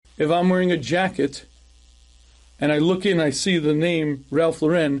If I'm wearing a jacket and I look in, I see the name Ralph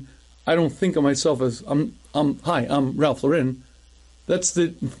Lauren, I don't think of myself as, hi, I'm Ralph Lauren. That's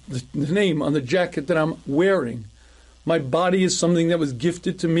the name on the jacket that I'm wearing. My body is something that was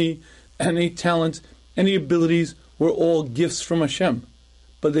gifted to me, and any talent, any abilities were all gifts from Hashem.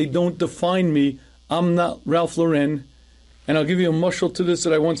 But they don't define me. I'm not Ralph Lauren. And I'll give you a mushal to this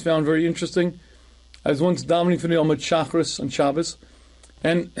that I once found very interesting. I was once davening for the Almad Shachris on Shabbos,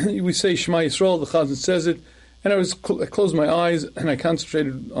 and we say Shema Yisrael, the Chazan says it, and I closed my eyes and I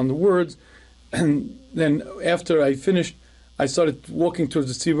concentrated on the words, and then after I finished, I started walking towards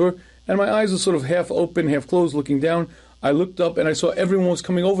the tzibur, and my eyes were sort of half open, half closed, looking down. I looked up and I saw everyone was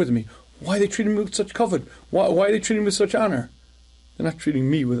coming over to me. Why are they treating me with such kavod? Why are they treating me with such honor? They're not treating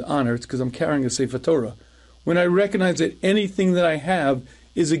me with honor. It's because I'm carrying a Sefer Torah. When I recognize that anything that I have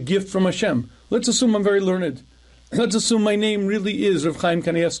is a gift from Hashem, let's assume I'm very learned. Let's assume my name really is Rav Chaim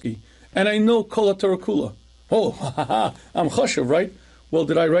Kanievsky, and I know Kol HaTorah Kula. Oh, I'm chashav, right? Well,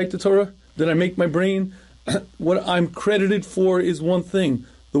 did I write the Torah? Did I make my brain? What I'm credited for is one thing: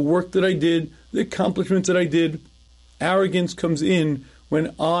 the work that I did, the accomplishments that I did. Arrogance comes in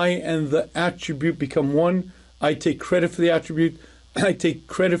when I and the attribute become one. I take credit for the attribute, I take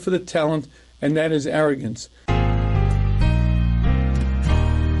credit for the talent, and that is arrogance.